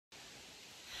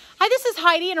Hi, this is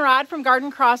Heidi and Rod from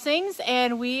Garden Crossings,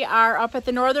 and we are up at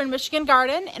the Northern Michigan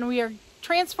Garden, and we are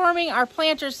transforming our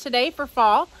planters today for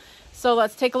fall. So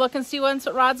let's take a look and see what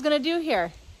Rod's going to do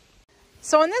here.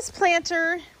 So in this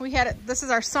planter, this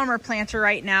is our summer planter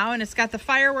right now, and it's got the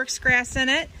fireworks grass in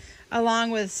it,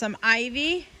 along with some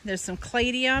ivy. There's some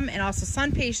caladium and also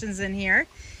sun patience in here.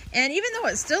 And even though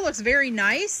it still looks very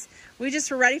nice, we just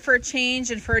were ready for a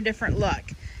change and for a different look.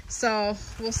 So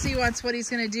we'll see what he's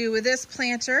going to do with this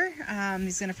planter.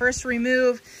 He's going to first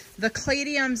remove the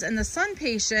caladiums and the sun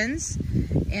patience,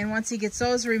 and once he gets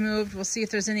those removed, we'll see if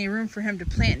there's any room for him to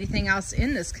plant anything else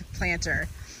in this planter.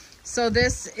 So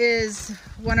this is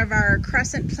one of our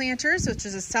crescent planters, which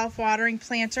is a self-watering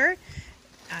planter.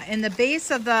 In the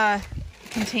base of the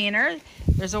container,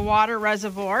 there's a water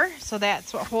reservoir, so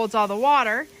that's what holds all the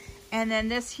water. And then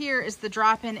this here is the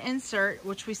drop-in insert,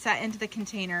 which we set into the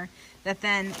container that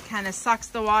then kind of sucks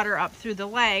the water up through the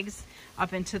legs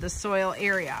up into the soil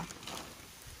area.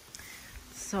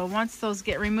 So once those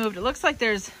get removed, it looks like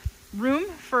there's room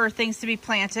for things to be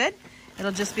planted.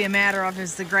 It'll just be a matter of,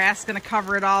 is the grass going to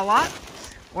cover it all up,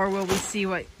 or will we see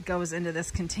what goes into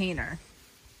this container?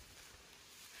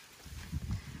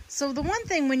 So the one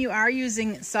thing when you are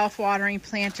using self-watering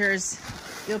planters,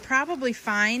 you'll probably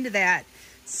find that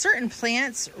certain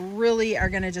plants really are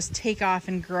going to just take off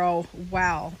and grow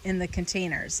well in the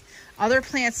containers. Other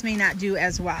plants may not do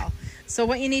as well. So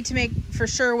what you need to make for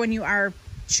sure when you are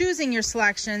choosing your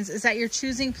selections is that you're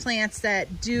choosing plants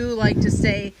that do like to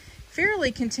stay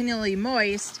fairly continually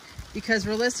moist, because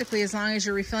realistically, as long as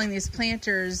you're refilling these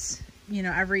planters, you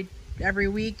know, every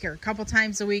week or a couple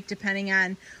times a week, depending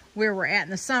on where we're at in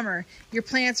the summer, your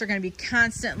plants are going to be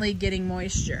constantly getting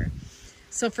moisture.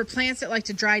 So for plants that like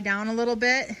to dry down a little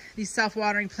bit, these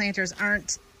self-watering planters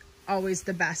aren't always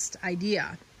the best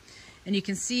idea. And you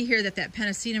can see here that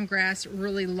Pennisetum grass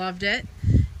really loved it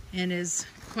and is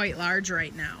quite large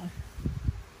right now.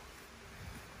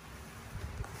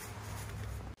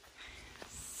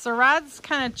 So Rod's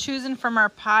kind of choosing from our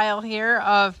pile here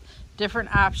of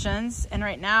different options, and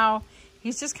right now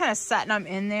he's just kind of setting them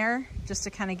in there just to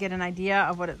kind of get an idea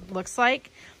of what it looks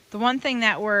like. The one thing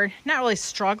that we're not really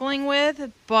struggling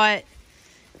with, but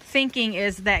thinking,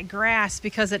 is that grass,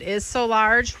 because it is so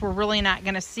large, we're really not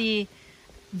going to see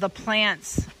the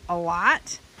plants a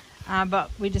lot.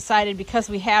 But we decided because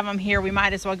we have them here, we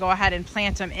might as well go ahead and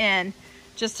plant them in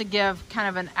just to give kind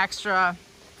of an extra,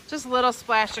 just a little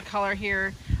splash of color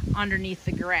here underneath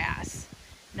the grass.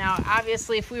 Now,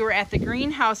 obviously, if we were at the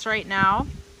greenhouse right now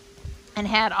and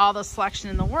had all the selection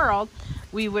in the world,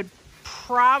 we would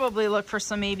probably look for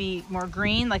some maybe more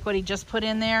green, like what he just put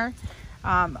in there,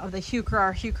 of the heuchera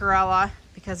or heucherella,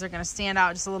 because they're going to stand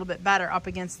out just a little bit better up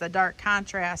against the dark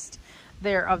contrast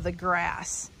there of the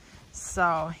grass.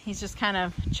 So he's just kind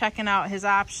of checking out his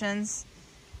options,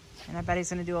 and I bet he's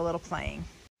going to do a little playing.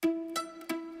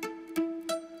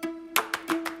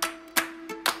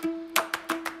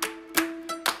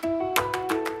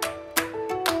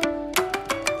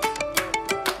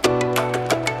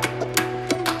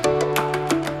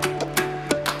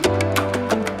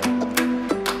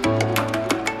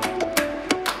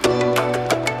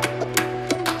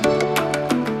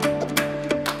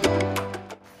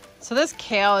 So this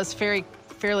kale is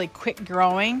fairly quick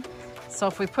growing. So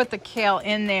if we put the kale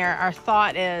in there, our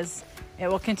thought is it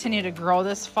will continue to grow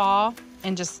this fall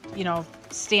and just, you know,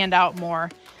 stand out more,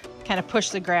 kind of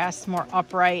push the grass more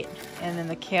upright, and then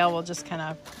the kale will just kind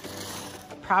of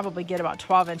probably get about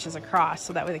 12 inches across.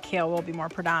 So that way the kale will be more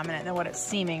predominant than what it's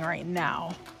seeming right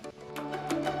now.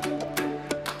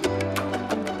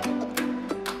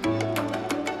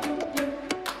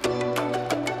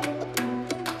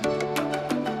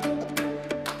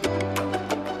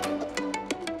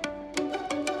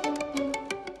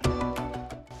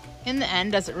 In the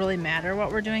end, does it really matter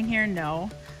what we're doing here? No,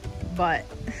 but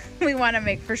we want to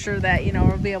make for sure that, you know,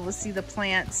 we'll be able to see the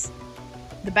plants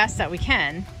the best that we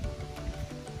can.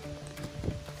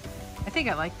 I think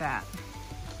I like that.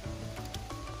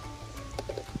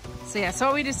 So yeah, so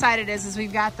what we decided is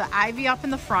we've got the ivy up in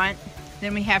the front,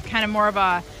 then we have kind of more of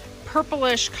a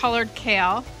purplish colored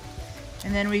kale,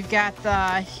 and then we've got the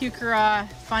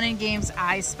heuchera Fun and Games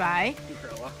I Spy,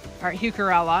 or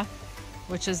heucherella,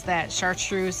 which is that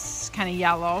chartreuse kind of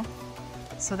yellow.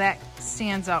 So that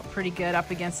stands out pretty good up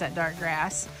against that dark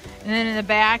grass. And then in the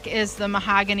back is the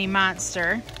mahogany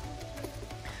monster,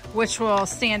 which will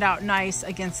stand out nice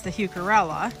against the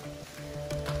heucherella.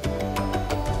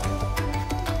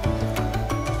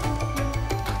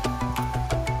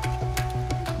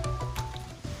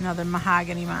 Another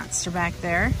mahogany monster back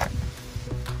there.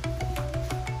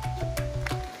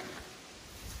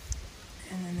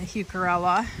 And then the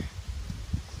Heucherella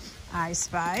I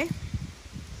Spy.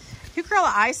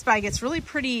 Heucherella I Spy gets really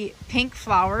pretty pink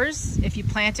flowers if you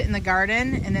plant it in the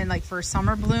garden and then like for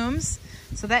summer blooms.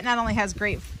 So that not only has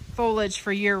great foliage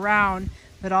for year round,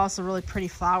 but also really pretty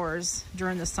flowers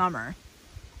during the summer.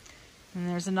 And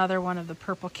there's another one of the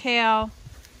purple kale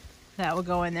that will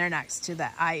go in there next to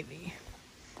that ivy.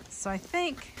 So I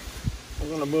think I'm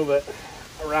gonna move it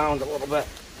around a little bit.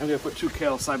 I'm gonna put 2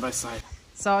 kale side by side.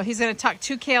 So he's gonna tuck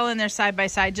 2 kale in there side by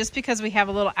side just because we have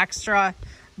a little extra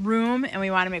room and we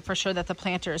want to make for sure that the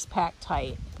planter is packed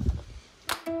tight.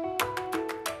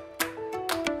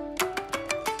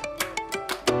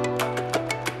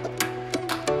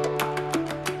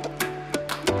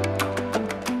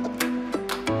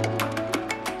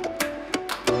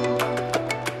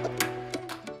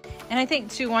 And I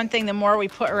think too, one thing, the more we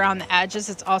put around the edges,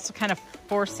 it's also kind of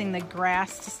forcing the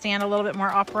grass to stand a little bit more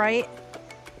upright,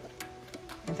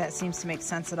 if that seems to make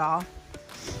sense at all.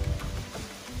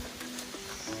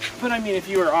 But I mean, if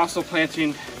you were also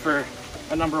planting for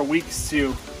a number of weeks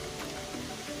to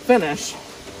finish,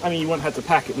 I mean, you wouldn't have to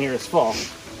pack it near as full.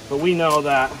 But we know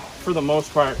that for the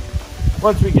most part,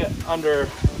 once we get under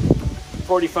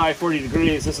 45, 40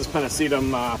 degrees, this is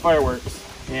Pennisedum fireworks,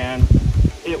 and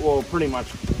it will pretty much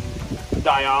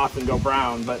die off and go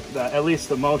brown, but at least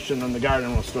the motion in the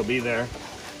garden will still be there.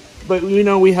 But we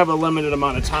know we have a limited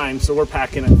amount of time, so we're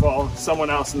packing it full. Someone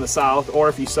else in the south, or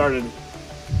if you started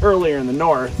earlier in the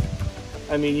north,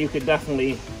 I mean, you could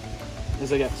definitely,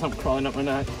 as I got something crawling up my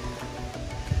neck,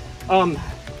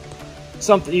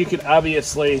 something you could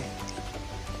obviously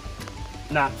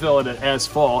not fill it as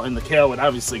full, and the kale would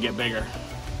obviously get bigger.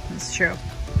 That's true.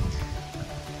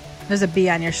 There's a bee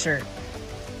on your shirt.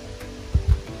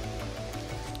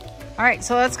 All right,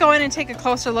 so let's go in and take a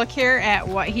closer look here at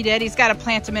what he did. He's got to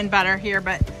plant them in better here,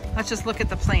 but let's just look at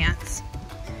the plants.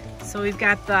 So we've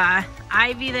got the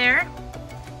ivy there,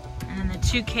 and the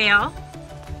 2 kale,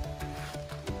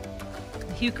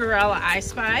 the Heucherella I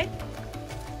Spy,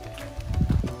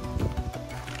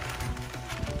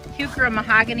 Heuchera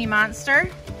Mahogany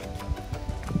Monster,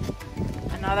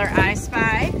 another I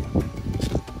Spy,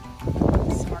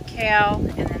 some more kale,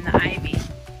 and then the ivy.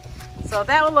 So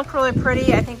that will look really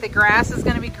pretty. I think the grass is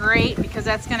going to be great because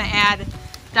that's going to add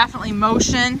definitely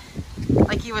motion,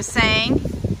 like he was saying.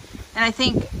 And I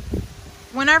think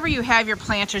whenever you have your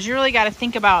planters, you really got to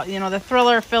think about, you know, the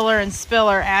thriller, filler, and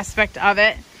spiller aspect of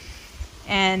it.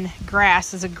 And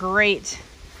grass is a great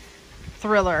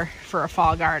thriller for a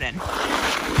fall garden.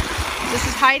 This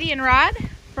is Heidi and Rod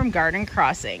from Garden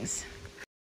Crossings.